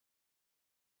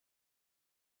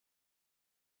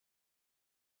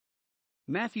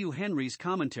Matthew Henry's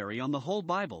Commentary on the Whole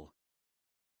Bible.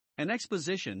 An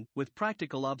exposition, with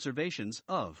practical observations,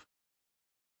 of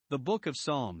the Book of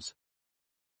Psalms.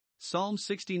 Psalm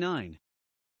 69.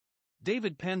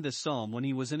 David penned this psalm when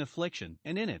he was in affliction,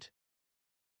 and in it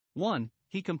 1.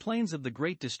 He complains of the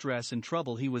great distress and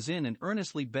trouble he was in and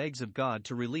earnestly begs of God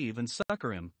to relieve and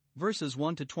succor him, verses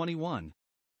 1 to 21.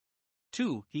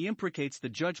 2. He imprecates the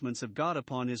judgments of God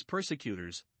upon his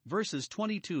persecutors, verses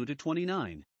 22 to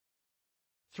 29.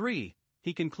 3.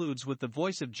 He concludes with the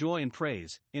voice of joy and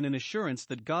praise, in an assurance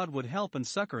that God would help and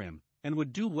succor him, and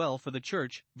would do well for the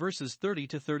church, verses 30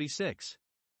 to 36.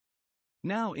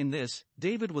 Now in this,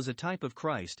 David was a type of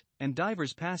Christ, and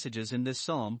divers passages in this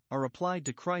psalm are applied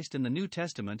to Christ in the New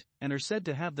Testament, and are said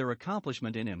to have their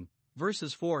accomplishment in him.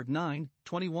 Verses 4, 9,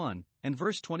 21, and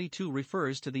verse 22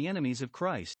 refers to the enemies of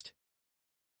Christ.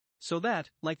 So that,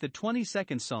 like the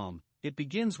 22nd Psalm, it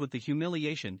begins with the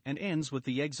humiliation and ends with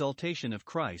the exaltation of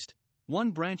Christ,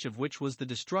 one branch of which was the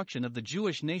destruction of the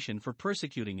Jewish nation for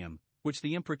persecuting him, which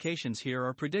the imprecations here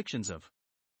are predictions of.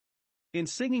 In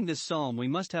singing this psalm we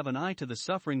must have an eye to the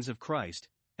sufferings of Christ,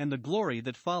 and the glory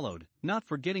that followed, not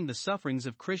forgetting the sufferings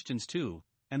of Christians too,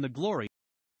 and the glory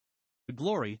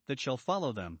that shall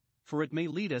follow them, for it may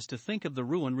lead us to think of the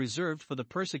ruin reserved for the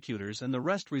persecutors and the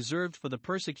rest reserved for the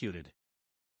persecuted.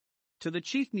 To the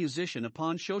chief musician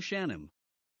upon Shoshanim.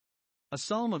 A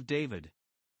Psalm of David.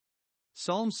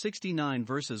 Psalm 69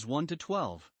 verses 1 to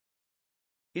 12.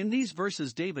 In these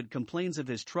verses David complains of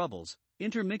his troubles,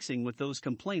 intermixing with those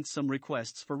complaints some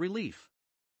requests for relief.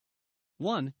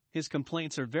 1. His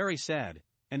complaints are very sad,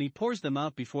 and he pours them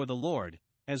out before the Lord,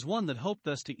 as one that hoped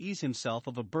thus to ease himself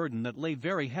of a burden that lay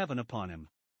very heavy upon him.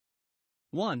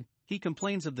 1. He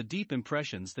complains of the deep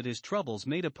impressions that his troubles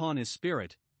made upon his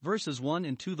spirit, verses 1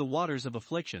 and 2. The waters of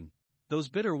affliction, those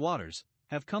bitter waters,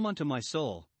 have come unto my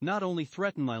soul, not only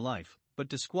threaten my life, but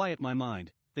disquiet my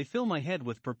mind. They fill my head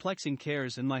with perplexing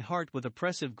cares and my heart with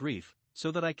oppressive grief, so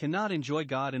that I cannot enjoy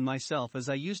God and myself as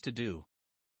I used to do.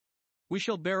 We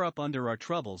shall bear up under our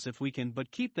troubles if we can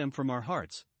but keep them from our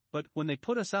hearts, but when they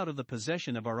put us out of the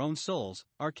possession of our own souls,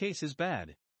 our case is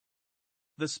bad.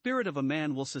 The spirit of a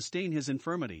man will sustain his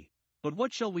infirmity, but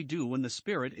what shall we do when the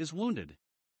spirit is wounded?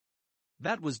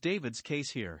 That was David's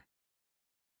case here.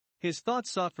 His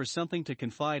thoughts sought for something to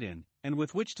confide in, and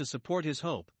with which to support his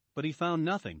hope, but he found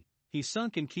nothing. He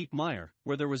sunk in deep mire,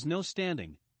 where there was no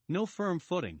standing, no firm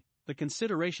footing. The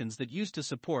considerations that used to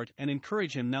support and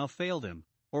encourage him now failed him,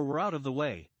 or were out of the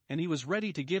way, and he was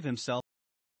ready to give himself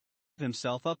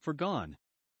up for gone.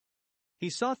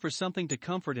 He sought for something to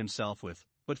comfort himself with,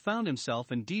 but found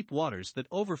himself in deep waters that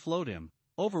overflowed him,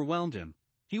 overwhelmed him.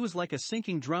 He was like a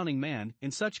sinking, drowning man, in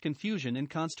such confusion and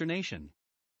consternation.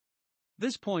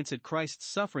 This points at Christ's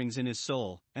sufferings in his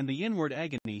soul, and the inward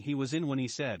agony he was in when he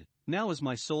said, "Now is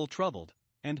my soul troubled,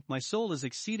 and my soul is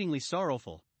exceedingly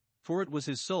sorrowful," for it was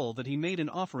his soul that he made an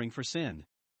offering for sin.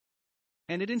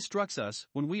 And it instructs us,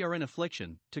 when we are in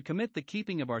affliction, to commit the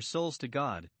keeping of our souls to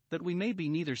God, that we may be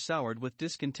neither soured with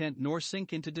discontent nor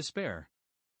sink into despair.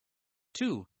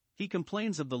 2. He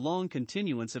complains of the long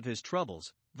continuance of his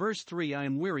troubles, verse 3. I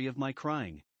am weary of my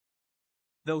crying.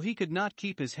 Though he could not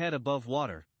keep his head above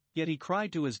water, yet he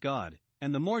cried to his God,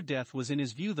 and the more death was in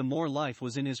his view the more life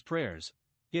was in his prayers.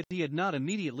 Yet he had not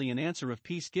immediately an answer of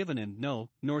peace given in, no,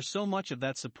 nor so much of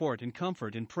that support and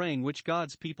comfort in praying which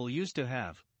God's people used to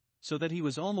have, so that he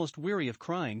was almost weary of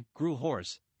crying, grew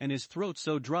hoarse, and his throat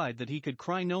so dried that he could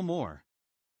cry no more.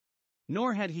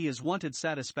 Nor had he his wonted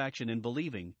satisfaction in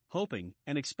believing, hoping,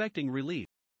 and expecting relief.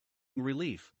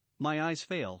 My eyes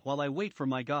fail while I wait for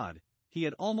my God. He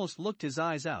had almost looked his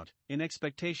eyes out, in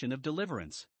expectation of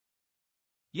deliverance.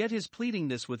 Yet his pleading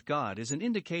this with God is an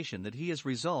indication that he is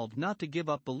resolved not to give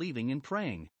up believing and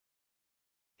praying.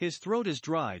 His throat is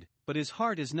dried, but his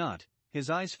heart is not, his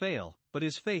eyes fail, but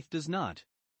his faith does not.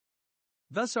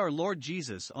 Thus our Lord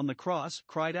Jesus on the cross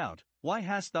cried out, "Why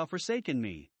hast thou forsaken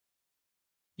me?"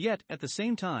 Yet, at the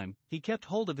same time, he kept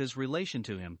hold of his relation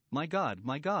to him, my God,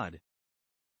 my God."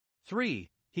 3.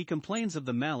 He complains of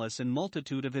the malice and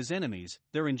multitude of his enemies,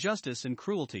 their injustice and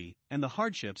cruelty, and the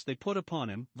hardships they put upon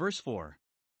him, verse 4.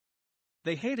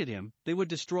 They hated him, they would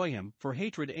destroy him, for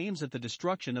hatred aims at the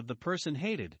destruction of the person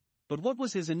hated. But what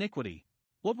was his iniquity?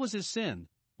 What was his sin?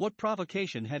 What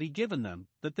provocation had he given them,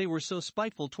 that they were so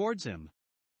spiteful towards him?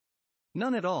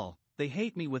 None at all. They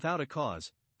hate me without a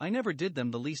cause. I never did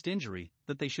them the least injury,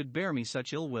 that they should bear me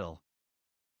such ill will.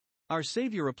 Our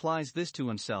Savior applies this to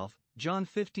himself, John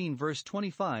 15 verse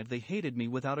 25. They hated me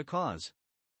without a cause.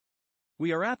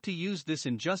 We are apt to use this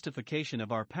in justification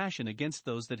of our passion against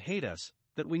those that hate us,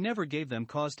 that we never gave them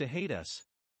cause to hate us.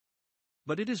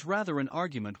 But it is rather an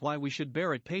argument why we should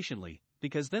bear it patiently,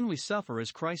 because then we suffer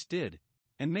as Christ did,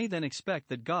 and may then expect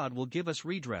that God will give us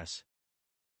redress.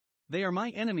 They are my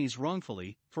enemies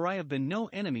wrongfully, for I have been no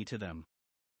enemy to them.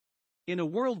 In a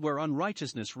world where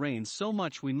unrighteousness reigns so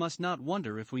much, we must not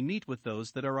wonder if we meet with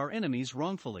those that are our enemies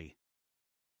wrongfully.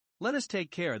 Let us take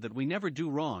care that we never do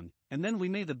wrong, and then we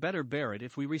may the better bear it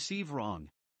if we receive wrong.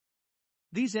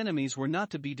 These enemies were not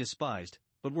to be despised,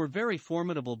 but were very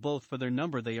formidable, both for their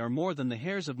number they are more than the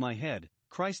hairs of my head.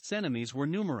 Christ's enemies were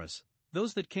numerous,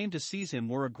 those that came to seize him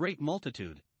were a great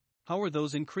multitude. How are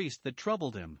those increased that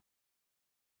troubled him?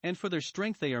 And for their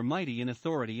strength they are mighty in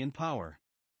authority and power.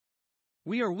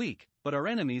 We are weak, but our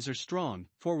enemies are strong,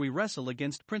 for we wrestle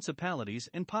against principalities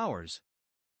and powers.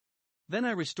 Then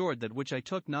I restored that which I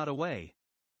took not away.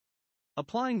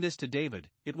 Applying this to David,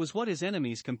 it was what his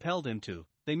enemies compelled him to.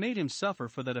 They made him suffer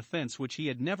for that offense which he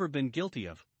had never been guilty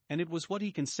of, and it was what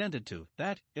he consented to,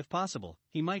 that, if possible,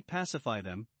 he might pacify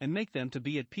them, and make them to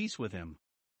be at peace with him.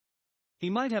 He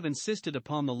might have insisted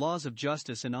upon the laws of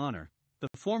justice and honor, the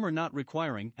former not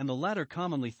requiring and the latter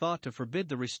commonly thought to forbid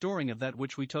the restoring of that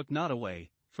which we took not away,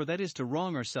 for that is to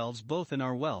wrong ourselves both in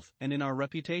our wealth and in our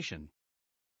reputation.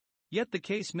 Yet the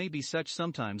case may be such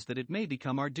sometimes that it may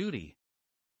become our duty.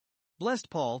 Blessed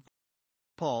Paul,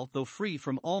 though free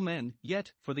from all men,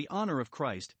 yet, for the honor of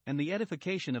Christ and the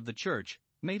edification of the church,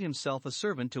 made himself a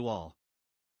servant to all.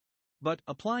 But,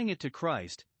 applying it to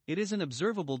Christ, it is an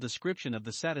observable description of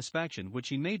the satisfaction which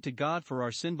he made to God for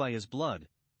our sin by his blood.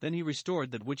 Then he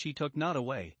restored that which he took not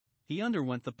away. He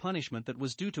underwent the punishment that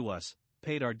was due to us,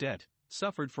 paid our debt,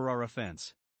 suffered for our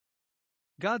offense.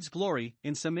 God's glory,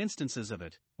 in some instances of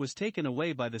it, was taken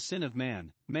away by the sin of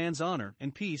man. Man's honor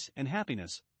and peace and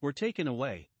happiness were taken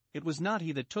away. It was not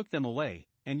he that took them away,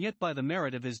 and yet by the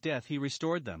merit of his death he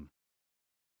restored them.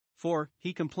 For,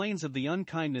 he complains of the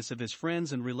unkindness of his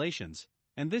friends and relations,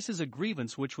 and this is a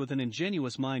grievance which with an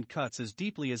ingenuous mind cuts as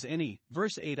deeply as any.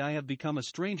 Verse 8 I have become a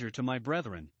stranger to my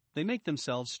brethren, they make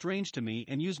themselves strange to me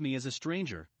and use me as a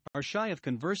stranger, are shy of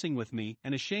conversing with me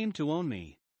and ashamed to own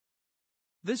me.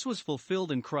 This was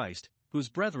fulfilled in Christ, whose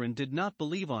brethren did not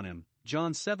believe on him,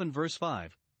 John 7 verse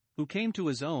 5, who came to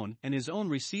his own and his own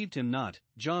received him not,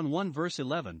 John 1 verse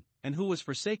 11, and who was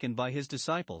forsaken by his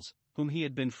disciples, whom he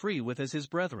had been free with as his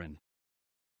brethren.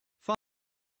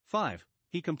 5.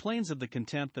 He complains of the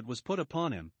contempt that was put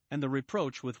upon him, and the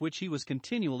reproach with which he was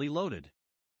continually loaded.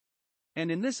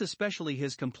 And in this especially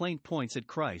his complaint points at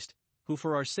Christ, who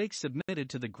for our sake submitted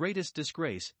to the greatest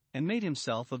disgrace, and made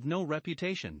himself of no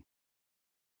reputation.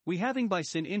 We having by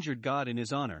sin injured God in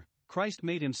his honor, Christ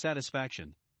made him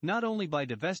satisfaction, not only by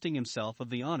divesting himself of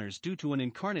the honors due to an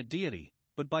incarnate deity,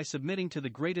 but by submitting to the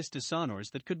greatest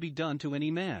dishonors that could be done to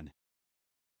any man.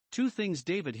 Two things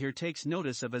David here takes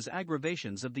notice of as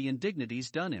aggravations of the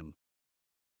indignities done him.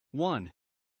 1.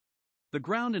 The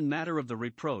ground and matter of the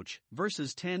reproach,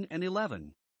 verses 10 and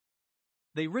 11.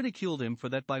 They ridiculed him for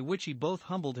that by which he both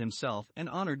humbled himself and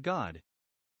honored God.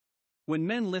 When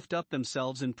men lift up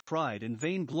themselves in pride and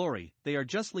vain glory, they are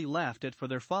justly laughed at for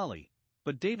their folly.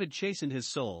 But David chastened his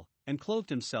soul, and clothed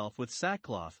himself with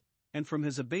sackcloth, and from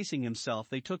his abasing himself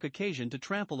they took occasion to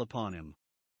trample upon him.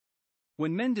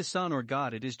 When men dishonor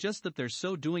God, it is just that their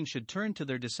so doing should turn to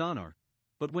their dishonor.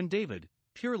 But when David,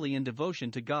 purely in devotion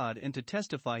to God and to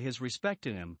testify his respect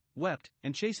to him, wept,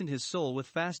 and chastened his soul with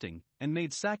fasting, and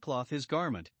made sackcloth his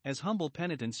garment, as humble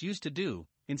penitents used to do,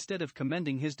 instead of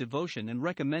commending his devotion and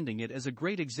recommending it as a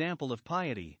great example of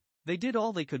piety, they did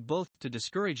all they could both to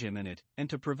discourage him in it, and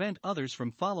to prevent others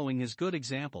from following his good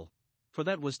example, for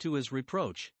that was to his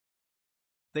reproach.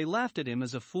 They laughed at him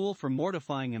as a fool for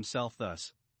mortifying himself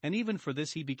thus, and even for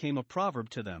this he became a proverb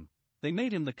to them. They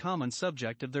made him the common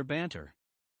subject of their banter.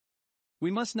 We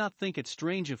must not think it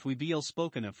strange if we be ill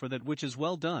spoken of for that which is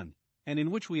well done, and in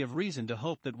which we have reason to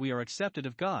hope that we are accepted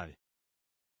of God.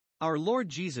 Our Lord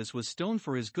Jesus was stoned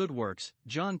for his good works,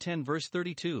 John 10 verse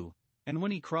 32, and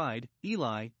when he cried,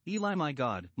 Eli, Eli my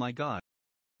God,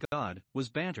 God, was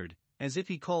bantered, as if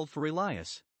he called for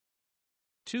Elias.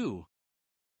 2.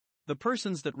 The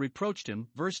persons that reproached him,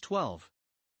 verse 12.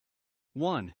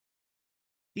 1.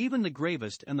 Even the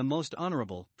gravest and the most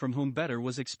honorable, from whom better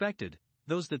was expected,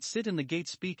 those that sit in the gate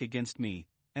speak against me,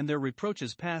 and their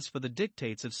reproaches pass for the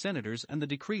dictates of senators and the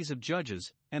decrees of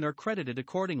judges, and are credited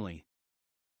accordingly.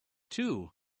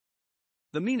 2.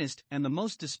 The meanest and the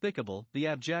most despicable, the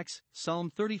abjects, Psalm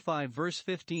 35 verse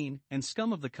 15, and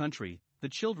scum of the country, the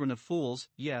children of fools,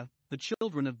 the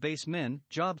children of base men,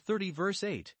 Job 30 verse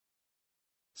 8.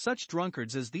 Such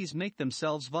drunkards as these make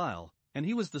themselves vile, and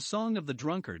he was the song of the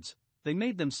drunkards, they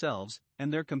made themselves,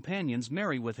 and their companions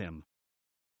merry with him.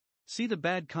 See the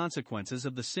bad consequences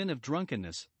of the sin of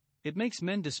drunkenness. It makes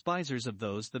men despisers of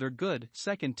those that are good.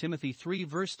 2 Timothy 3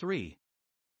 verse 3.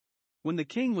 When the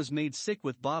king was made sick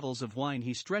with bottles of wine,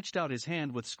 he stretched out his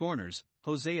hand with scorners.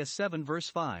 Hosea 7 verse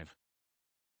 5.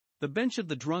 The bench of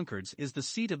the drunkards is the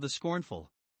seat of the scornful.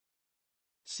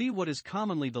 See what is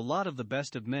commonly the lot of the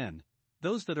best of men,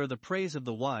 those that are the praise of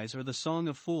the wise or the song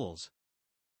of fools.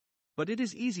 But it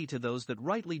is easy to those that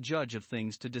rightly judge of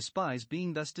things to despise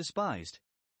being thus despised.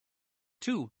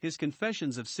 2. His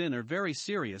confessions of sin are very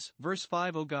serious. Verse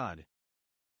 5. O God,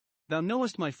 Thou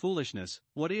knowest my foolishness,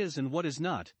 what is and what is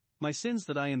not, my sins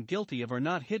that I am guilty of are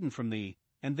not hidden from Thee,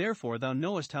 and therefore Thou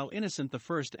knowest how innocent the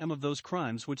first am of those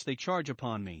crimes which they charge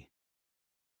upon me.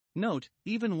 Note,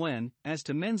 even when, as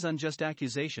to men's unjust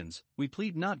accusations, we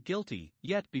plead not guilty,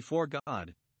 yet before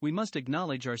God, we must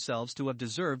acknowledge ourselves to have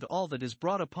deserved all that is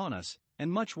brought upon us,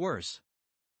 and much worse.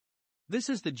 This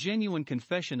is the genuine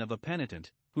confession of a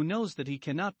penitent, who knows that he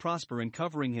cannot prosper in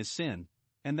covering his sin,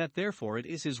 and that therefore it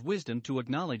is his wisdom to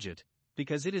acknowledge it,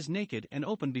 because it is naked and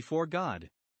open before God.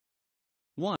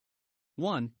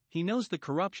 1. He knows the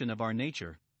corruption of our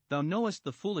nature. Thou knowest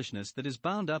the foolishness that is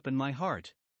bound up in my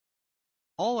heart.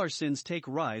 All our sins take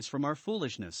rise from our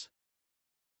foolishness.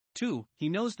 2. He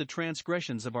knows the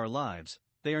transgressions of our lives.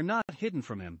 They are not hidden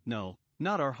from him, no,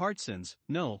 not our heart sins,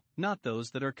 no, not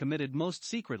those that are committed most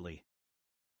secretly.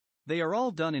 They are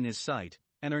all done in his sight,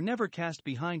 and are never cast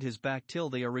behind his back till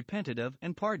they are repented of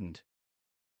and pardoned.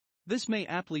 This may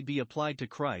aptly be applied to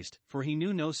Christ, for he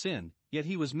knew no sin, yet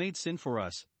he was made sin for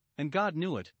us, and God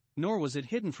knew it, nor was it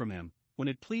hidden from him, when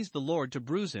it pleased the Lord to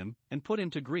bruise him, and put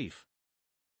him to grief.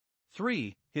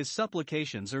 3. His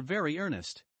supplications are very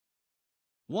earnest.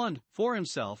 1. For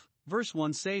himself, verse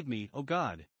 1. Save me, O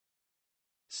God.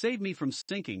 Save me from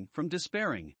sinking, from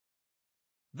despairing.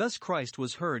 Thus Christ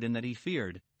was heard in that he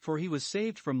feared, for he was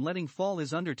saved from letting fall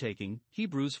his undertaking.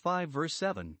 Hebrews 5 verse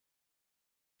 7.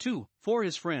 2. For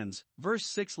his friends, verse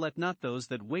 6. Let not those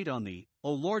that wait on thee,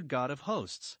 O Lord God of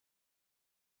hosts,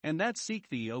 and that seek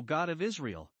thee, O God of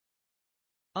Israel.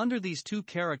 Under these two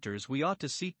characters we ought to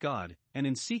seek God, and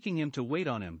in seeking him to wait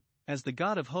on him, as the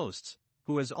God of hosts,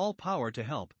 who has all power to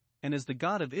help, and as the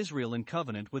God of Israel in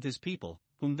covenant with his people,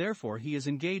 whom therefore he is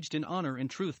engaged in honor and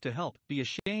truth to help, be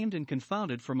ashamed and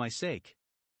confounded for my sake.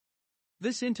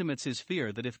 This intimates his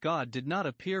fear that if God did not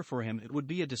appear for him, it would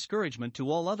be a discouragement to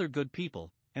all other good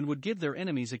people, and would give their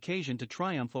enemies occasion to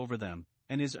triumph over them,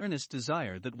 and his earnest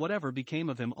desire that whatever became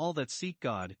of him, all that seek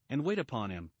God, and wait upon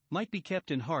him, might be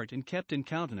kept in heart and kept in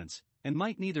countenance, and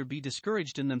might neither be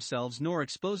discouraged in themselves nor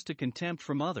exposed to contempt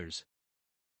from others.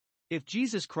 If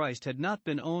Jesus Christ had not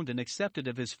been owned and accepted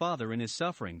of his Father in his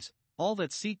sufferings, all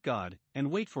that seek God,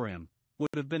 and wait for him, would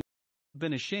have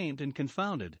been ashamed and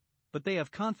confounded, but they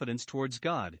have confidence towards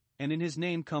God, and in his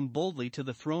name come boldly to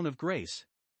the throne of grace.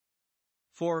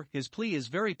 For his plea is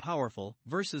very powerful,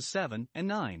 verses 7 and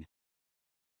 9.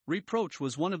 Reproach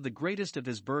was one of the greatest of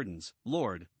his burdens.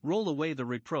 Lord, roll away the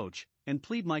reproach, and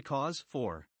plead my cause.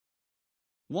 4.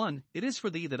 1. It is for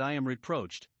thee that I am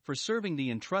reproached, for serving thee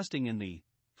and trusting in thee,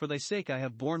 for thy sake I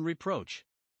have borne reproach.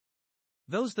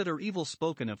 Those that are evil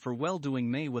spoken of for well-doing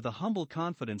may with a humble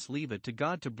confidence leave it to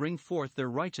God to bring forth their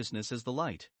righteousness as the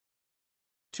light.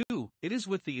 2. It is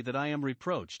with thee that I am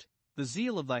reproached. The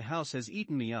zeal of thy house has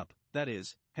eaten me up, that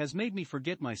is, has made me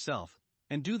forget myself,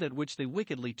 and do that which they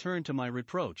wickedly turn to my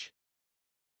reproach.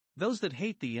 Those that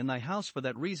hate thee and thy house for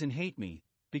that reason hate me,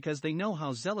 because they know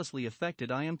how zealously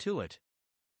affected I am to it.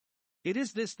 It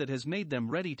is this that has made them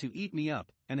ready to eat me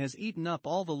up, and has eaten up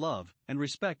all the love and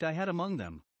respect I had among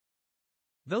them.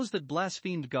 Those that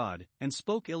blasphemed God, and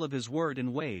spoke ill of his word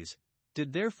and ways,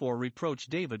 did therefore reproach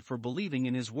David for believing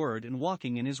in his word and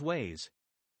walking in his ways.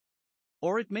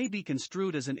 Or it may be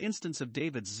construed as an instance of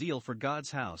David's zeal for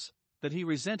God's house, that he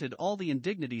resented all the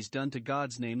indignities done to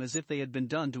God's name as if they had been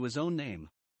done to his own name.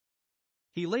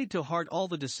 He laid to heart all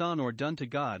the dishonor done to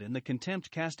God and the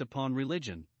contempt cast upon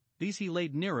religion. These he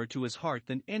laid nearer to his heart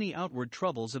than any outward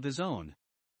troubles of his own.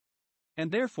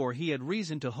 And therefore he had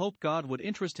reason to hope God would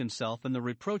interest himself in the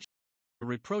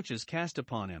reproaches cast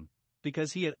upon him,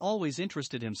 because he had always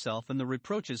interested himself in the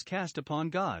reproaches cast upon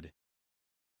God.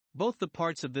 Both the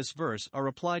parts of this verse are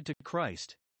applied to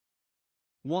Christ.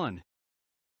 1.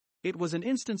 It was an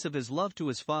instance of his love to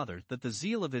his Father that the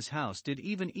zeal of his house did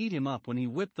even eat him up when he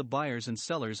whipped the buyers and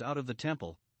sellers out of the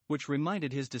temple, which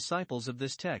reminded his disciples of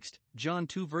this text, John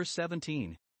 2 verse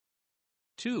 17.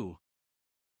 2.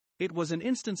 It was an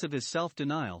instance of his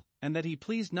self-denial, and that he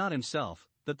pleased not himself,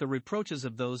 that the reproaches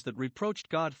of those that reproached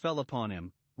God fell upon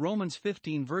him, Romans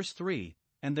 15 verse 3,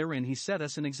 and therein he set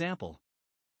us an example.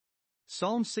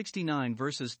 Psalm 69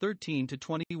 verses 13 to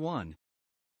 21.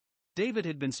 David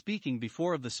had been speaking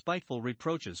before of the spiteful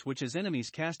reproaches which his enemies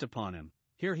cast upon him.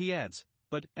 Here he adds,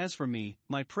 "But, as for me,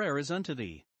 my prayer is unto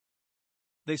thee."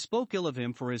 They spoke ill of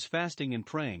him for his fasting and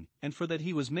praying, and for that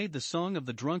he was made the song of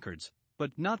the drunkards,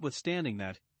 but, notwithstanding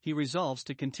that, he resolves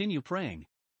to continue praying.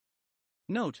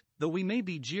 Note, though we may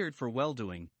be jeered for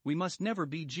well-doing, we must never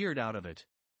be jeered out of it.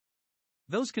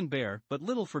 Those can bear but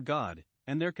little for God,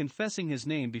 and their confessing his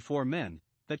name before men,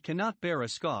 that cannot bear a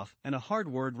scoff and a hard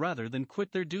word rather than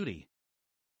quit their duty.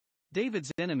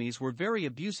 David's enemies were very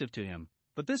abusive to him,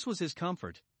 but this was his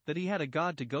comfort, that he had a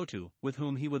God to go to, with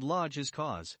whom he would lodge his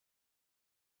cause.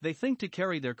 They think to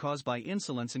carry their cause by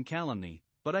insolence and calumny,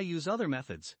 but I use other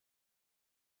methods.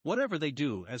 Whatever they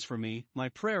do, as for me, my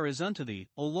prayer is unto thee,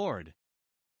 O Lord.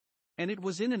 And it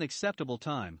was in an acceptable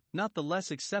time, not the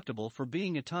less acceptable for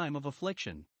being a time of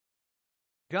affliction.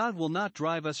 God will not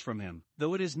drive us from him,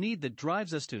 though it is need that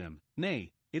drives us to him,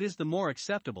 nay, it is the more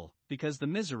acceptable, because the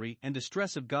misery and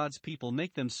distress of God's people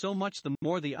make them so much the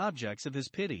more the objects of his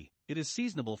pity. It is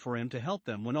seasonable for him to help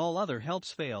them when all other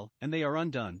helps fail, and they are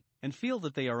undone, and feel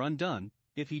that they are undone,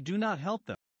 if he do not help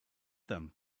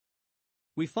them.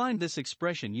 We find this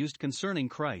expression used concerning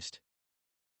Christ.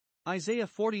 Isaiah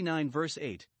 49 verse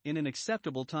 8, "In an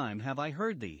acceptable time have I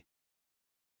heard thee."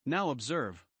 Now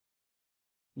observe.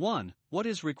 1. What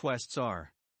his requests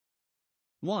are.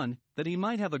 1. That he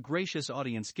might have a gracious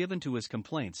audience given to his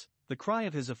complaints, the cry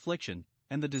of his affliction,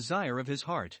 and the desire of his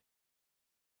heart.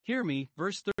 Hear me,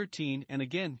 verse 13, and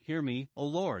again, hear me, O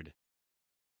Lord.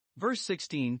 Verse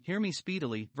 16, hear me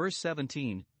speedily. Verse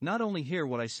 17, not only hear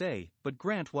what I say, but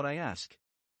grant what I ask.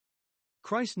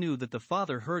 Christ knew that the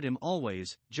Father heard him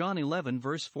always, John 11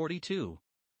 verse 42.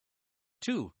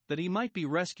 2. That he might be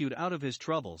rescued out of his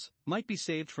troubles, might be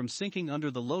saved from sinking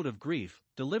under the load of grief.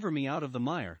 Deliver me out of the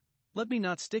mire, let me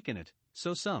not stick in it,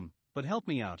 so some, but help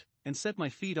me out, and set my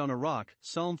feet on a rock.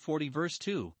 Psalm 40 verse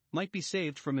 2, might be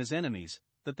saved from his enemies,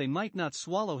 that they might not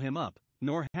swallow him up,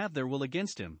 nor have their will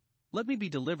against him. Let me be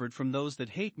delivered from those that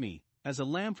hate me, as a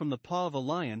lamb from the paw of a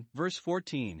lion. Verse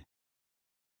 14.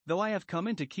 Though I have come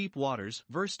in to keep waters,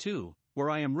 verse 2, where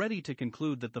I am ready to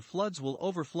conclude that the floods will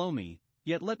overflow me,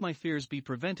 yet let my fears be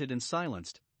prevented and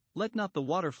silenced. Let not the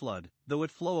water flood, though it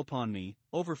flow upon me,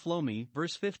 overflow me.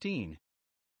 Verse 15.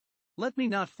 Let me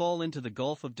not fall into the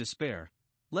gulf of despair.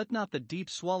 Let not the deep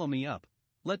swallow me up.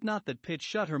 Let not that pit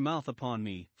shut her mouth upon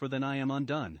me, for then I am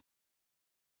undone.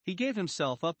 He gave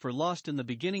himself up for lost in the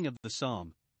beginning of the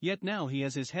psalm, yet now he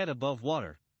has his head above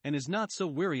water, and is not so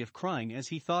weary of crying as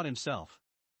he thought himself.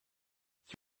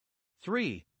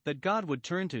 3. That God would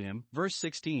turn to him. Verse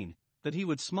 16. That he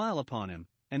would smile upon him,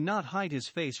 and not hide his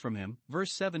face from him.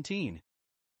 Verse 17.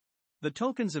 The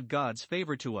tokens of God's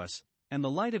favor to us, and the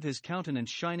light of his countenance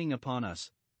shining upon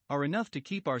us, are enough to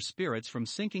keep our spirits from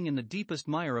sinking in the deepest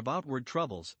mire of outward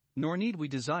troubles, nor need we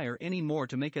desire any more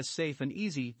to make us safe and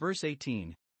easy. Verse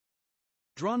 18.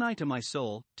 Draw nigh to my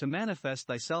soul, to manifest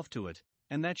thyself to it,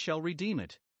 and that shall redeem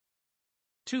it.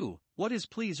 2. What is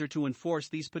pleaser to enforce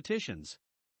these petitions?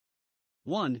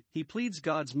 1. He pleads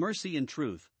God's mercy and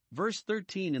truth. Verse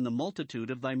 13, in the multitude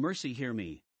of thy mercy hear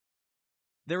me.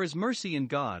 There is mercy in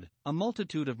God, a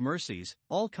multitude of mercies,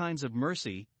 all kinds of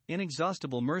mercy,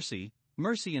 inexhaustible mercy,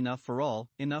 mercy enough for all,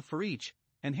 enough for each,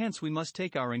 and hence we must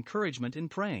take our encouragement in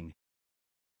praying.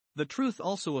 The truth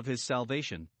also of his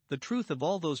salvation, the truth of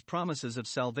all those promises of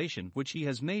salvation which he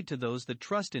has made to those that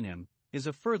trust in him, is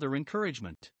a further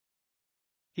encouragement.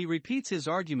 He repeats his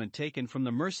argument taken from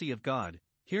the mercy of God,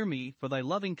 hear me for thy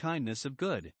loving kindness of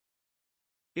good.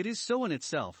 It is so in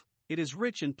itself, it is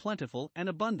rich and plentiful and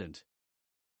abundant.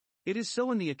 It is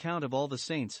so in the account of all the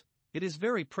saints, it is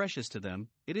very precious to them,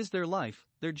 it is their life,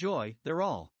 their joy, their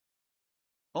all.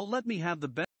 Oh, let me have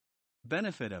the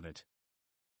benefit of it.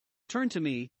 Turn to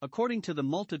me, according to the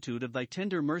multitude of thy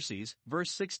tender mercies.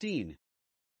 Verse 16.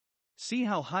 See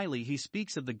how highly he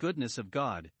speaks of the goodness of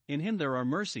God. In him there are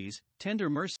mercies, tender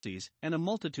mercies, and a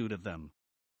multitude of them.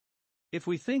 If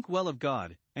we think well of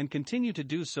God, and continue to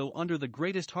do so under the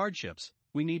greatest hardships,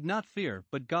 we need not fear,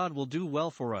 but God will do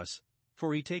well for us,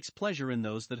 for he takes pleasure in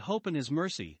those that hope in his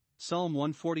mercy. Psalm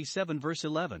 147 verse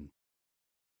 11.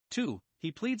 2.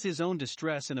 He pleads his own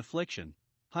distress and affliction.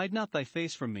 Hide not thy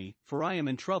face from me, for I am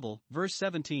in trouble. Verse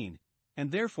 17.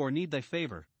 And therefore need thy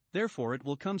favor, therefore it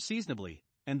will come seasonably,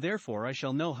 and therefore I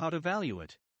shall know how to value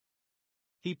it.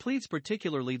 He pleads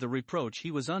particularly the reproach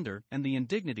he was under and the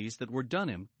indignities that were done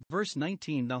him. Verse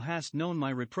 19. Thou hast known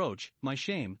my reproach, my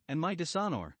shame, and my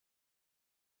dishonor.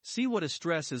 See what a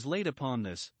stress is laid upon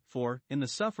this, for, in the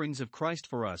sufferings of Christ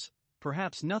for us,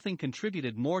 perhaps nothing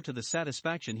contributed more to the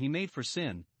satisfaction he made for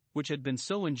sin, which had been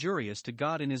so injurious to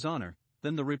God in his honor,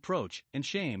 than the reproach, and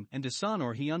shame, and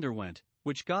dishonor he underwent,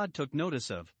 which God took notice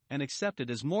of, and accepted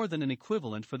as more than an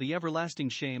equivalent for the everlasting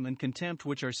shame and contempt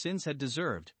which our sins had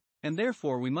deserved, and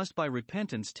therefore we must by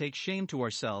repentance take shame to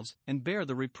ourselves, and bear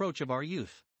the reproach of our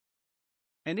youth.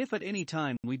 And if at any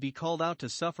time we be called out to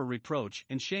suffer reproach,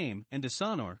 and shame, and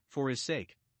dishonor, for his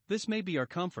sake, this may be our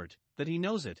comfort, that he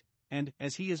knows it, and,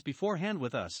 as he is beforehand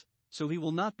with us, so he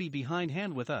will not be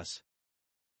behindhand with us.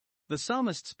 The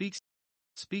psalmist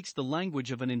speaks the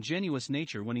language of an ingenuous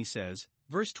nature when he says,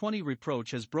 verse 20,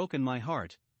 reproach has broken my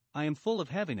heart, I am full of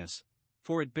heaviness,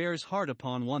 for it bears hard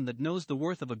upon one that knows the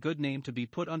worth of a good name to be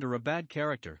put under a bad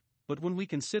character. But when we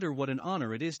consider what an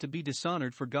honor it is to be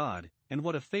dishonored for God, and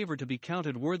what a favor to be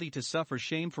counted worthy to suffer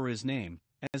shame for his name,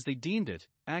 as they deemed it,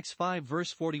 Acts 5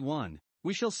 verse 41,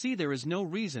 we shall see there is no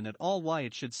reason at all why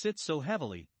it should sit so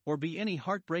heavily, or be any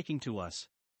heartbreaking to us.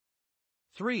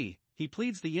 3. He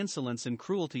pleads the insolence and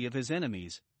cruelty of his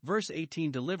enemies, verse 18,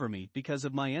 deliver me because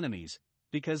of my enemies,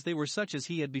 because they were such as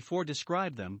he had before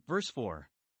described them, verse 4.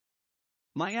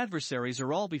 My adversaries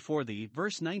are all before thee,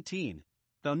 verse 19.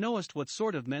 Thou knowest what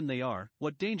sort of men they are,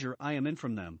 what danger I am in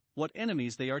from them, what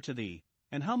enemies they are to thee,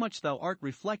 and how much thou art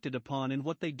reflected upon in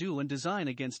what they do and design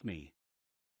against me.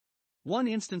 One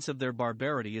instance of their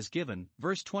barbarity is given,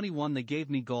 verse 21, they gave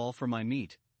me gall for my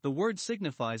meat. The word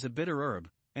signifies a bitter herb,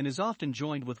 and is often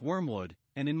joined with wormwood,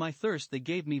 and in my thirst they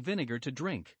gave me vinegar to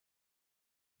drink.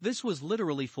 This was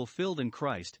literally fulfilled in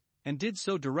Christ, and did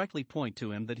so directly point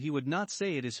to him that he would not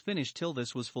say it is finished till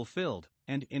this was fulfilled,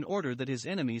 and in order that his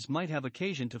enemies might have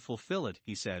occasion to fulfill it,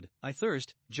 he said, I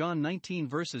thirst, John 19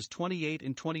 verses 28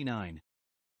 and 29.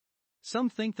 Some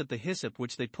think that the hyssop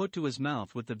which they put to his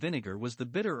mouth with the vinegar was the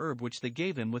bitter herb which they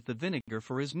gave him with the vinegar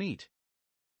for his meat.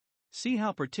 See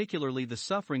how particularly the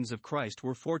sufferings of Christ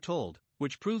were foretold,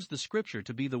 which proves the Scripture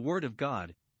to be the Word of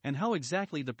God, and how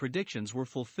exactly the predictions were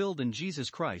fulfilled in Jesus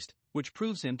Christ, which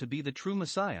proves him to be the true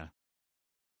Messiah.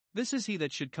 This is he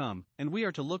that should come, and we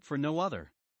are to look for no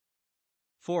other.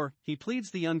 4. He pleads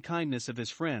the unkindness of his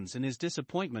friends and his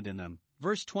disappointment in them.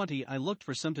 Verse 20, I looked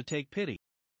for some to take pity,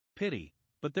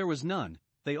 but there was none,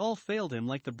 they all failed him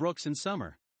like the brooks in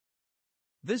summer.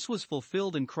 This was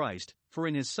fulfilled in Christ, for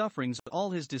in his sufferings all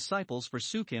his disciples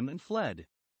forsook him and fled.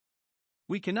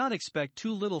 We cannot expect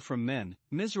too little from men,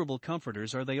 miserable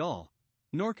comforters are they all.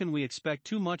 Nor can we expect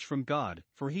too much from God,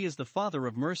 for he is the Father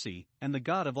of mercy, and the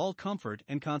God of all comfort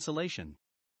and consolation.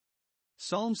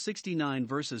 Psalm 69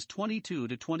 verses 22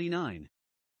 to 29.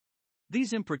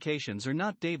 These imprecations are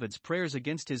not David's prayers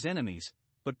against his enemies,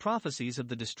 but prophecies of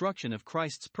the destruction of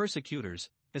Christ's persecutors,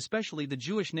 especially the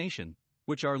Jewish nation,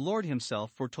 which our Lord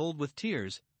himself foretold with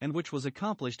tears, and which was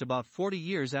accomplished about 40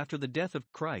 years after the death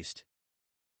of Christ.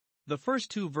 The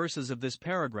first 2 verses of this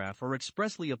paragraph are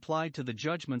expressly applied to the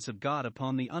judgments of God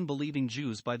upon the unbelieving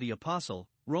Jews by the Apostle,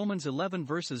 Romans 11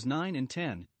 verses 9 and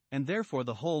 10, and therefore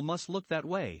the whole must look that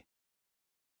way.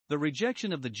 The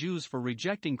rejection of the Jews for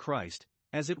rejecting Christ,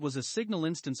 as it was a signal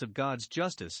instance of God's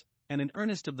justice, and an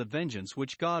earnest of the vengeance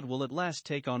which God will at last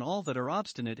take on all that are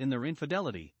obstinate in their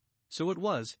infidelity, so it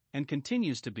was, and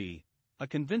continues to be, a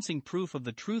convincing proof of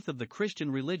the truth of the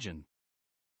Christian religion.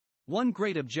 One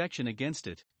great objection against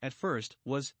it, at first,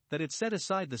 was that it set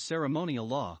aside the ceremonial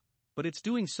law, but its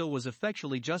doing so was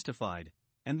effectually justified,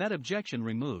 and that objection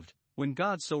removed, when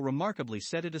God so remarkably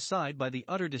set it aside by the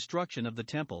utter destruction of the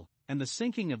temple, and the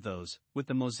sinking of those, with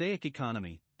the Mosaic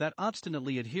economy, that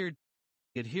obstinately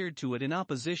adhered to it in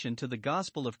opposition to the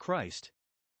gospel of Christ.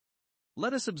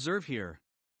 Let us observe here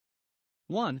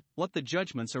 1. What the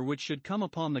judgments are which should come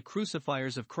upon the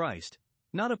crucifiers of Christ,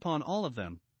 not upon all of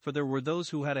them, for there were those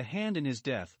who had a hand in his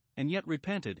death, and yet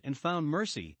repented and found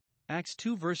mercy, Acts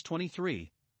 2 verse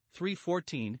 23,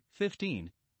 3:14,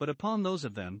 15, but upon those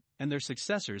of them, and their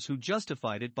successors who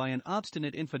justified it by an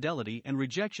obstinate infidelity and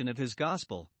rejection of his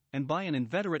gospel, and by an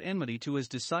inveterate enmity to his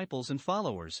disciples and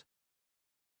followers.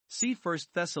 See 1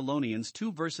 Thessalonians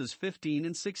 2 verses 15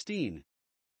 and 16.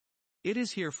 It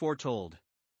is here foretold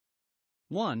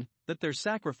 1. That their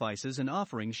sacrifices and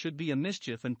offerings should be a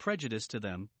mischief and prejudice to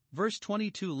them, verse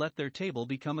 22, let their table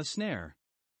become a snare.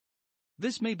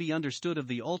 This may be understood of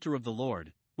the altar of the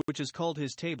Lord, which is called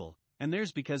his table, and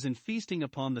theirs because in feasting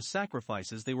upon the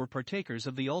sacrifices they were partakers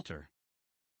of the altar.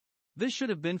 This should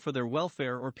have been for their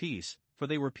welfare or peace, for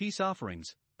they were peace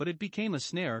offerings, but it became a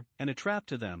snare and a trap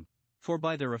to them, for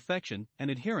by their affection and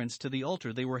adherence to the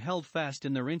altar they were held fast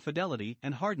in their infidelity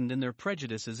and hardened in their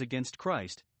prejudices against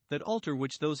Christ, that altar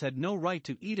which those had no right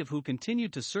to eat of who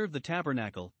continued to serve the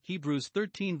tabernacle, Hebrews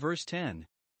 13 verse 10.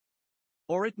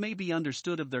 Or it may be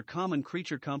understood of their common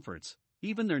creature comforts,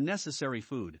 even their necessary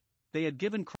food, they had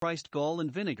given Christ gall and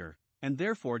vinegar, and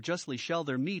therefore justly shall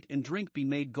their meat and drink be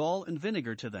made gall and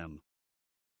vinegar to them.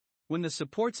 When the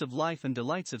supports of life and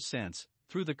delights of sense,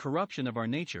 through the corruption of our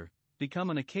nature, become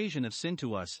an occasion of sin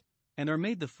to us, and are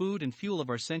made the food and fuel of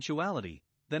our sensuality,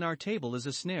 then our table is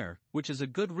a snare, which is a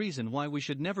good reason why we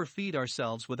should never feed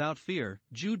ourselves without fear.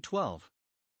 Jude 12.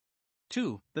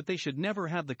 2. That they should never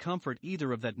have the comfort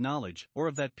either of that knowledge or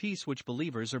of that peace which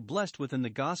believers are blessed with in the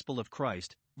gospel of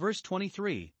Christ. Verse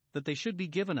 23. That they should be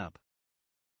given up.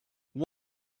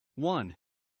 1.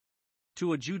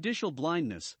 To a judicial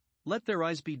blindness, let their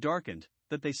eyes be darkened,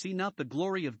 that they see not the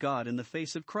glory of God in the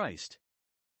face of Christ.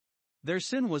 Their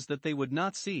sin was that they would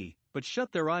not see, but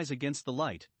shut their eyes against the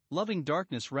light, loving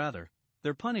darkness rather.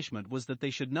 Their punishment was that they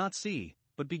should not see,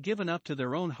 but be given up to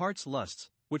their own heart's lusts,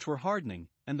 which were hardening,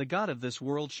 and the god of this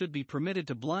world should be permitted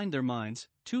to blind their minds.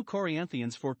 2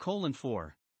 Corinthians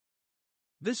 4:4.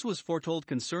 This was foretold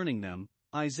concerning them,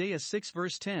 Isaiah 6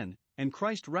 verse 10, and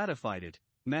Christ ratified it,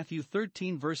 Matthew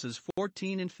 13 verses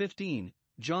 14 and 15,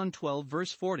 John 12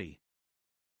 verse 40.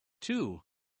 2.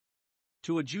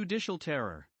 To a judicial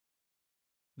terror.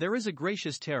 There is a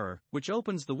gracious terror, which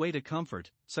opens the way to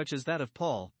comfort, such as that of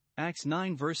Paul, Acts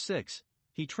 9 verse 6,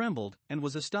 he trembled, and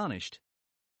was astonished.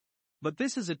 But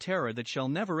this is a terror that shall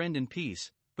never end in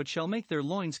peace, but shall make their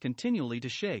loins continually to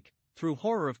shake, through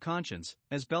horror of conscience,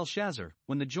 as Belshazzar,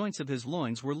 when the joints of his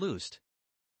loins were loosed.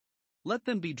 Let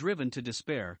them be driven to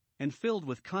despair, and filled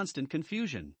with constant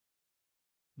confusion.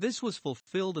 This was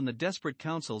fulfilled in the desperate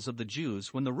counsels of the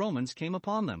Jews when the Romans came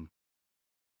upon them.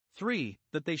 3.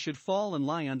 That they should fall and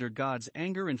lie under God's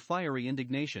anger and fiery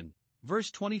indignation. Verse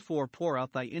 24. Pour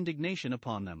out thy indignation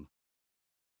upon them.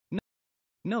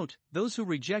 Note, those who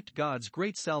reject God's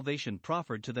great salvation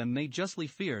proffered to them may justly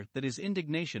fear that his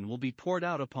indignation will be poured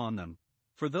out upon them,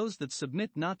 for those that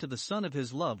submit not to the Son of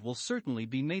his love will certainly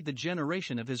be made the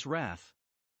generation of his wrath.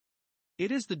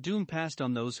 It is the doom passed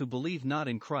on those who believe not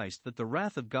in Christ that the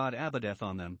wrath of God abideth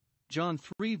on them. John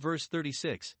 3 verse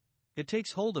 36. It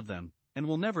takes hold of them, and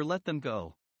will never let them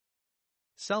go.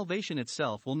 Salvation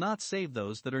itself will not save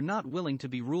those that are not willing to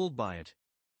be ruled by it.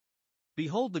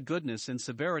 Behold the goodness and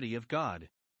severity of God.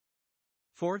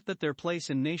 For that their place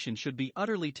in nation should be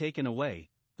utterly taken away,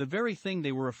 the very thing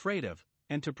they were afraid of,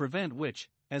 and to prevent which,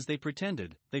 as they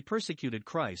pretended, they persecuted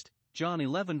Christ. John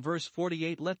 11 verse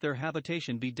 48. Let their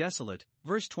habitation be desolate.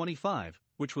 Verse 25,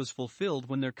 which was fulfilled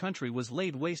when their country was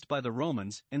laid waste by the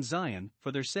Romans, and Zion,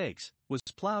 for their sakes, was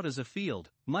plowed as a field.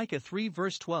 Micah 3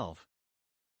 verse 12.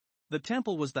 The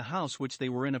temple was the house which they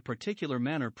were in a particular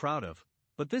manner proud of,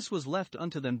 but this was left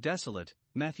unto them desolate.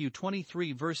 Matthew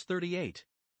 23 verse 38.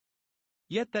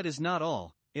 Yet that is not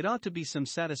all. It ought to be some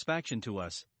satisfaction to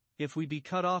us, if we be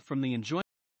cut off from the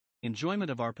enjoyment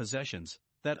of our possessions,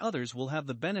 that others will have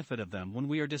the benefit of them when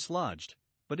we are dislodged.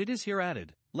 But it is here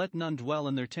added, let none dwell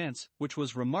in their tents, which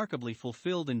was remarkably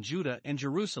fulfilled in Judah and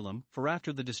Jerusalem, for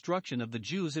after the destruction of the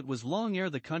Jews it was long ere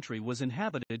the country was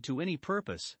inhabited to any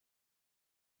purpose.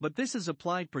 But this is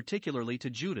applied particularly to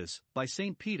Judas, by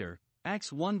St. Peter,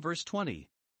 Acts 1 verse 20.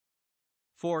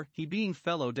 For, he being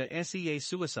fellow de sea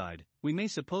suicide, we may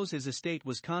suppose his estate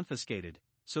was confiscated,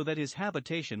 so that his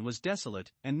habitation was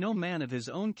desolate, and no man of his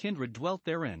own kindred dwelt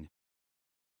therein.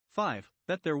 5.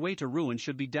 That their way to ruin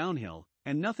should be downhill,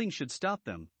 and nothing should stop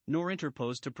them, nor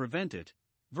interpose to prevent it.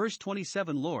 Verse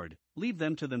 27. Lord, leave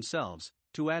them to themselves,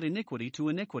 to add iniquity to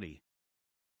iniquity.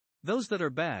 Those that are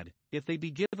bad, if they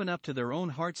be given up to their own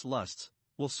heart's lusts,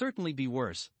 will certainly be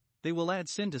worse. They will add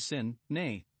sin to sin,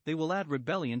 nay, they will add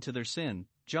rebellion to their sin.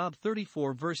 Job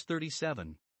 34 verse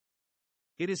 37.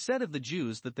 It is said of the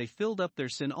Jews that they filled up their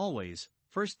sin always.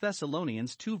 1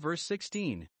 Thessalonians 2 verse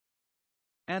 16.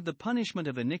 Add the punishment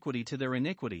of iniquity to their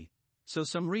iniquity. So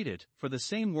some read it, for the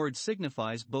same word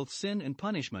signifies both sin and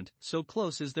punishment, so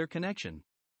close is their connection.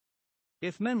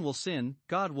 If men will sin,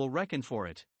 God will reckon for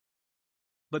it.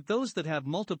 But those that have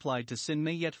multiplied to sin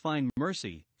may yet find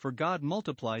mercy, for God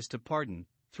multiplies to pardon,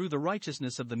 through the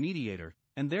righteousness of the mediator,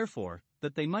 and therefore,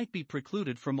 that they might be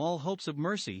precluded from all hopes of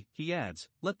mercy, he adds,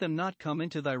 let them not come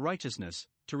into thy righteousness,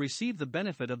 to receive the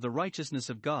benefit of the righteousness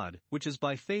of God, which is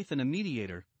by faith in a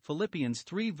mediator. Philippians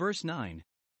 3 verse 9.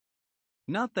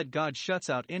 Not that God shuts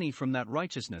out any from that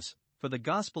righteousness, for the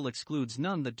gospel excludes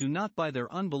none that do not by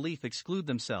their unbelief exclude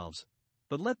themselves,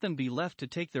 but let them be left to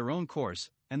take their own course,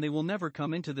 and they will never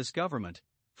come into this government,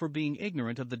 for being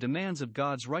ignorant of the demands of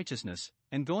God's righteousness,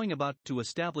 and going about to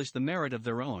establish the merit of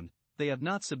their own, they have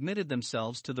not submitted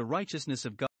themselves to the righteousness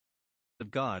of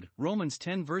God. Romans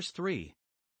 10 verse 3.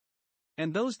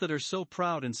 And those that are so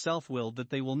proud and self-willed that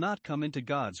they will not come into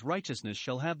God's righteousness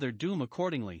shall have their doom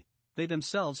accordingly. They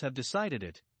themselves have decided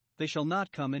it, they shall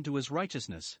not come into his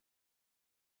righteousness.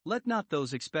 Let not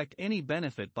those expect any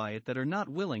benefit by it that are not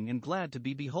willing and glad to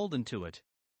be beholden to it.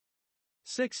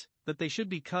 6. That they should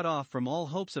be cut off from all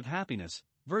hopes of happiness.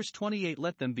 Verse 28.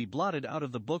 Let them be blotted out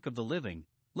of the book of the living,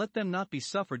 let them not be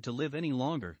suffered to live any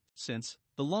longer, since,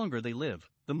 the longer they live,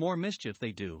 the more mischief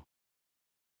they do.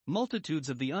 Multitudes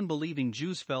of the unbelieving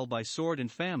Jews fell by sword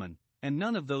and famine, and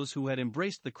none of those who had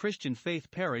embraced the Christian faith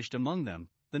perished among them.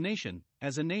 The nation,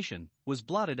 as a nation, was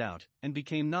blotted out, and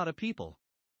became not a people.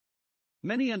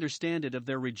 Many understand it of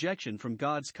their rejection from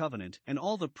God's covenant and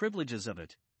all the privileges of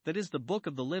it, that is the book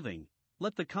of the living.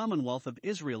 Let the commonwealth of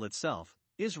Israel itself,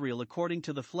 Israel according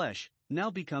to the flesh, now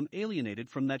become alienated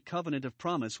from that covenant of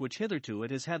promise which hitherto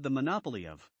it has had the monopoly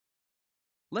of.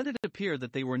 Let it appear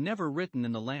that they were never written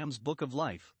in the Lamb's book of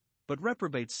life, but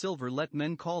reprobate silver let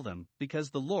men call them,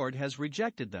 because the Lord has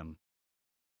rejected them.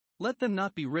 Let them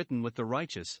not be written with the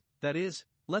righteous, that is,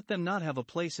 let them not have a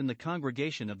place in the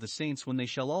congregation of the saints when they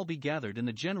shall all be gathered in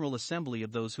the general assembly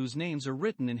of those whose names are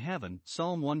written in heaven.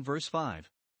 Psalm 1 verse 5.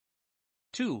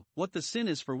 2. What the sin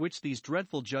is for which these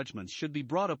dreadful judgments should be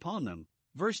brought upon them.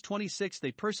 Verse 26.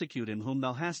 They persecute him whom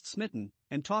thou hast smitten,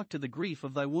 and talk to the grief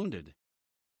of thy wounded.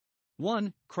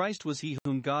 1. Christ was he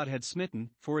whom God had smitten,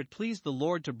 for it pleased the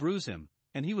Lord to bruise him,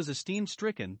 and he was esteemed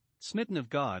stricken, smitten of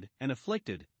God, and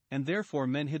afflicted, and therefore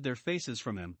men hid their faces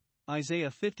from him.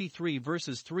 Isaiah 53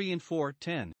 verses 3 and 4.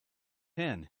 10.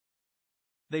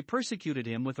 They persecuted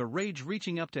him with a rage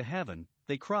reaching up to heaven,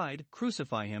 they cried,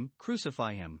 Crucify him,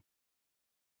 crucify him.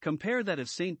 Compare that of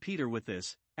St. Peter with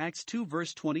this, Acts 2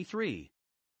 verse 23.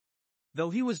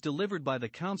 Though he was delivered by the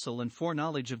counsel and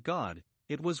foreknowledge of God,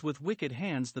 it was with wicked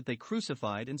hands that they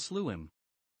crucified and slew him.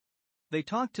 They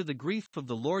talked to the grief of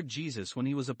the Lord Jesus when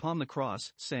he was upon the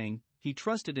cross, saying, He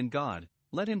trusted in God,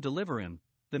 let him deliver him,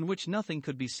 than which nothing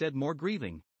could be said more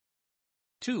grieving.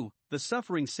 2. The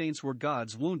suffering saints were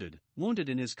God's wounded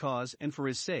in his cause and for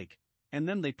his sake, and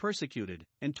them they persecuted,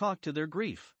 and talked to their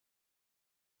grief.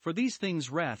 For these things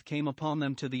wrath came upon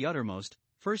them to the uttermost.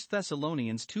 1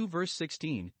 Thessalonians 2 verse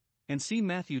 16, and see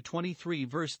Matthew 23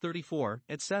 verse 34,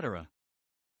 etc.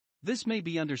 This may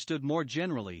be understood more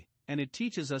generally, and it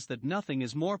teaches us that nothing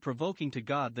is more provoking to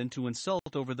God than to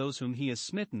insult over those whom he has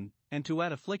smitten, and to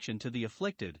add affliction to the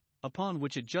afflicted, upon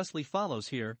which it justly follows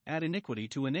here, add iniquity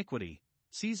to iniquity.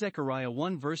 See Zechariah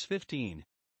 1 verse 15.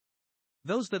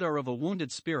 Those that are of a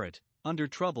wounded spirit, under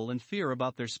trouble and fear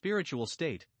about their spiritual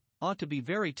state, ought to be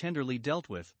very tenderly dealt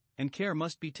with, and care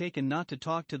must be taken not to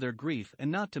talk to their grief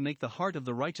and not to make the heart of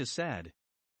the righteous sad.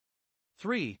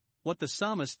 3. What the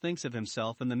psalmist thinks of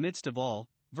himself in the midst of all,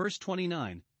 verse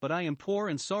 29, But I am poor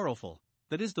and sorrowful,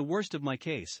 that is the worst of my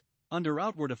case, under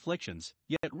outward afflictions,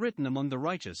 yet written among the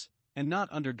righteous, and not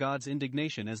under God's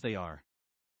indignation as they are.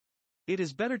 It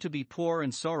is better to be poor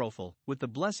and sorrowful, with the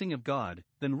blessing of God,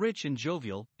 than rich and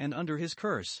jovial, and under his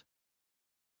curse.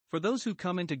 For those who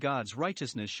come into God's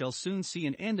righteousness shall soon see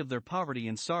an end of their poverty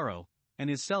and sorrow, and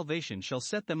his salvation shall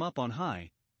set them up on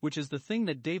high, which is the thing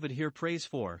that David here prays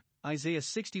for, Isaiah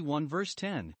 61 verse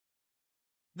 10.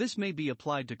 This may be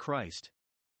applied to Christ.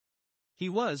 He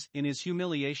was, in his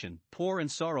humiliation, poor and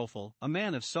sorrowful, a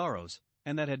man of sorrows,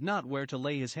 and that had not where to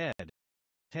lay his head.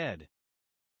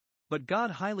 But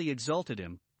God highly exalted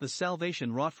him, the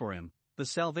salvation wrought for him, the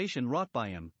salvation wrought by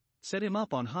him, set him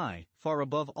up on high, far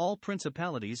above all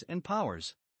principalities and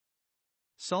powers.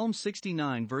 Psalm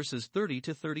 69 verses 30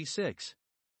 to 36.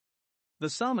 The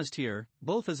psalmist here,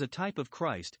 both as a type of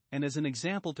Christ and as an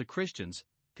example to Christians,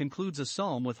 concludes a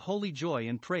psalm with holy joy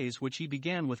and praise which he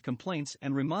began with complaints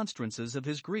and remonstrances of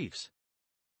his griefs.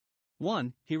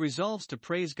 1. He resolves to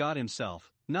praise God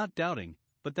himself, not doubting,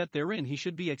 but that therein he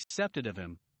should be accepted of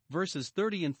him. Verses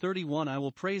 30 and 31. I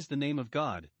will praise the name of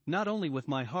God, not only with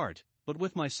my heart, but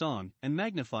with my song, and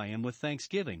magnify him with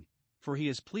thanksgiving, for he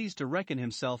is pleased to reckon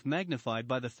himself magnified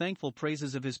by the thankful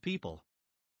praises of his people.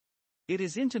 It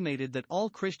is intimated that all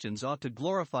Christians ought to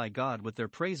glorify God with their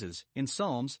praises, in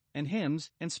psalms, and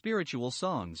hymns, and spiritual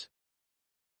songs.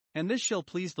 And this shall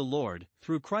please the Lord,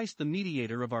 through Christ the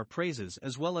mediator of our praises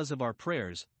as well as of our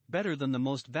prayers, better than the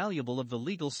most valuable of the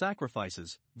legal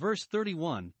sacrifices. Verse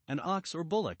 31, an ox or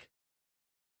bullock.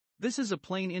 This is a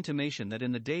plain intimation that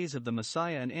in the days of the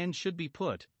Messiah an end should be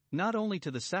put, not only to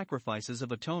the sacrifices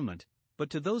of atonement, but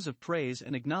to those of praise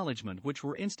and acknowledgement which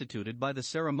were instituted by the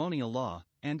ceremonial law,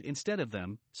 and instead of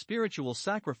them, spiritual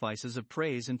sacrifices of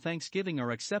praise and thanksgiving are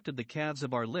accepted, the calves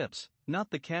of our lips, not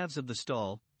the calves of the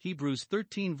stall. Hebrews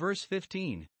 13 verse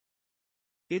 15.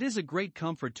 It is a great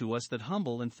comfort to us that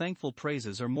humble and thankful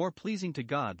praises are more pleasing to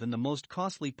God than the most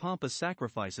costly pompous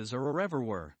sacrifices or ever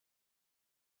were.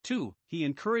 2. He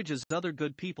encourages other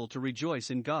good people to rejoice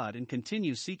in God and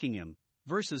continue seeking him.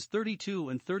 verses 32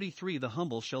 and 33. The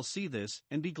humble shall see this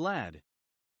and be glad.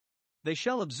 They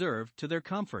shall observe to their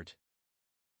comfort.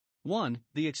 1.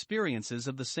 The experiences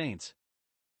of the saints.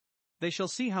 They shall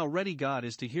see how ready God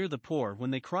is to hear the poor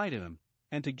when they cry to him,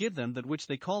 and to give them that which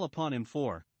they call upon him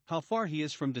for, how far he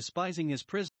is from despising his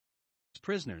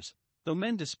prisoners. Though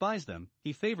men despise them,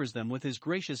 he favors them with his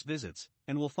gracious visits,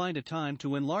 and will find a time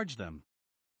to enlarge them.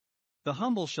 The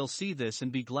humble shall see this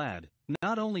and be glad,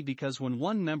 not only because when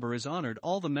one member is honored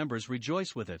all the members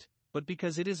rejoice with it, but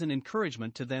because it is an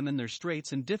encouragement to them in their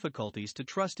straits and difficulties to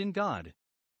trust in God.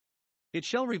 It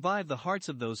shall revive the hearts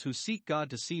of those who seek God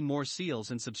to see more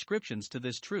seals and subscriptions to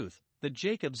this truth, that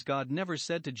Jacob's God never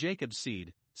said to Jacob's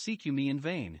seed, "Seek you me in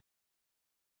vain."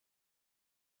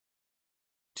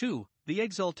 2. The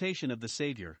exaltation of the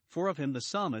Savior, for of him the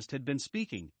psalmist had been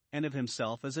speaking, and of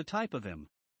himself as a type of him.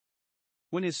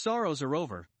 When his sorrows are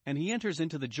over, and he enters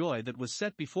into the joy that was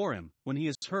set before him, when he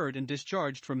is heard and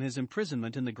discharged from his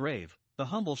imprisonment in the grave, the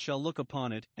humble shall look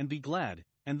upon it and be glad,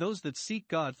 and those that seek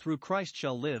God through Christ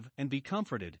shall live and be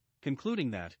comforted,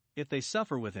 concluding that, if they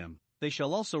suffer with him, they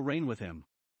shall also reign with him.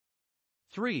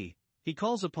 3. He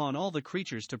calls upon all the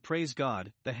creatures to praise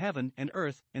God, the heaven and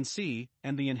earth and sea,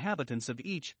 and the inhabitants of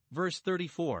each, verse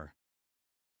 34.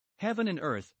 Heaven and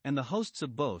earth, and the hosts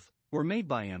of both, were made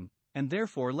by him, and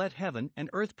therefore let heaven and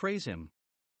earth praise him.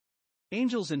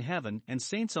 Angels in heaven and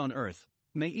saints on earth,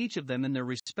 may each of them in their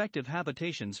respective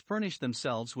habitations furnish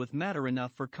themselves with matter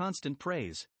enough for constant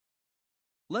praise.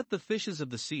 Let the fishes of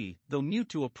the sea, though mute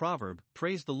to a proverb,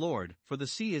 praise the Lord, for the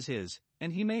sea is his,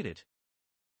 and he made it.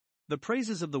 The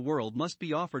praises of the world must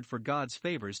be offered for God's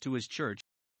favors to his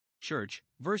church,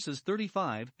 verses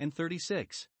 35 and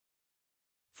 36.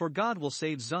 For God will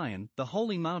save Zion, the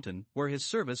holy mountain, where his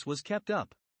service was kept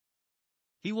up.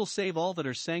 He will save all that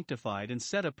are sanctified and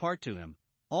set apart to him,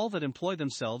 all that employ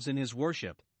themselves in his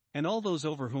worship, and all those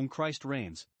over whom Christ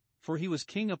reigns, for he was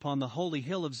king upon the holy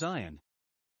hill of Zion.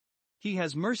 He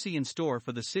has mercy in store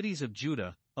for the cities of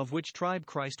Judah, of which tribe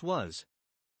Christ was.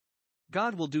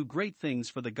 God will do great things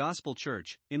for the gospel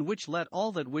church, in which let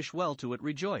all that wish well to it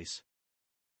rejoice.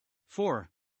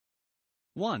 4.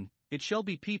 1. It shall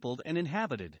be peopled and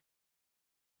inhabited.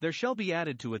 There shall be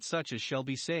added to it such as shall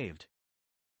be saved.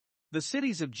 The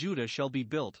cities of Judah shall be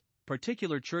built,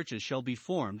 particular churches shall be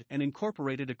formed and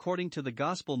incorporated according to the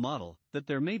gospel model, that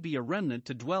there may be a remnant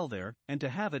to dwell there, and to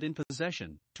have it in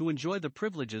possession, to enjoy the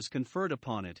privileges conferred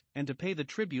upon it, and to pay the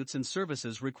tributes and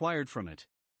services required from it.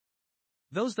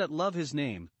 Those that love his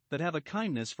name, that have a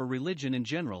kindness for religion in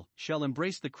general, shall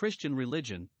embrace the Christian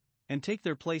religion, and take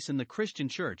their place in the Christian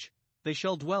church. They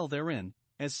shall dwell therein,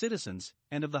 as citizens,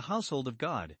 and of the household of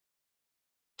God.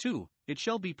 2. It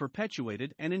shall be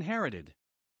perpetuated and inherited.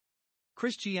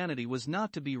 Christianity was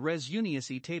not to be res unius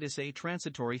aetatis, a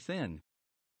transitory thing.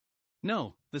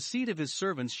 No, the seed of his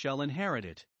servants shall inherit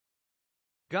it.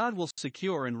 God will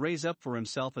secure and raise up for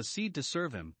himself a seed to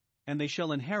serve him, and they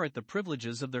shall inherit the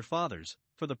privileges of their fathers,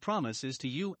 for the promise is to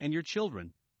you and your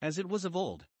children, as it was of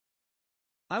old.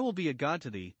 I will be a God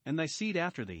to thee, and thy seed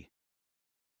after thee.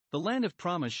 The land of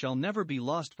promise shall never be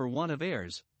lost for want of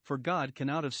heirs, for God can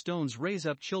out of stones raise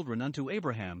up children unto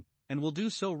Abraham, and will do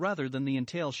so rather than the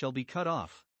entail shall be cut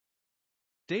off.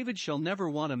 David shall never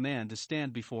want a man to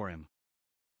stand before him.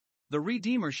 The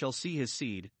Redeemer shall see his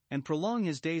seed, and prolong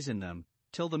his days in them,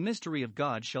 till the mystery of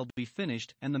God shall be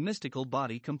finished and the mystical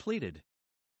body completed.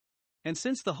 And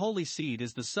since the holy seed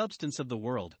is the substance of the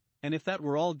world, and if that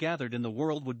were all gathered in the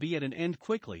world would be at an end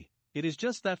quickly, it is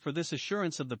just that for this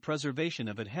assurance of the preservation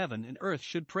of it heaven and earth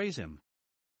should praise him.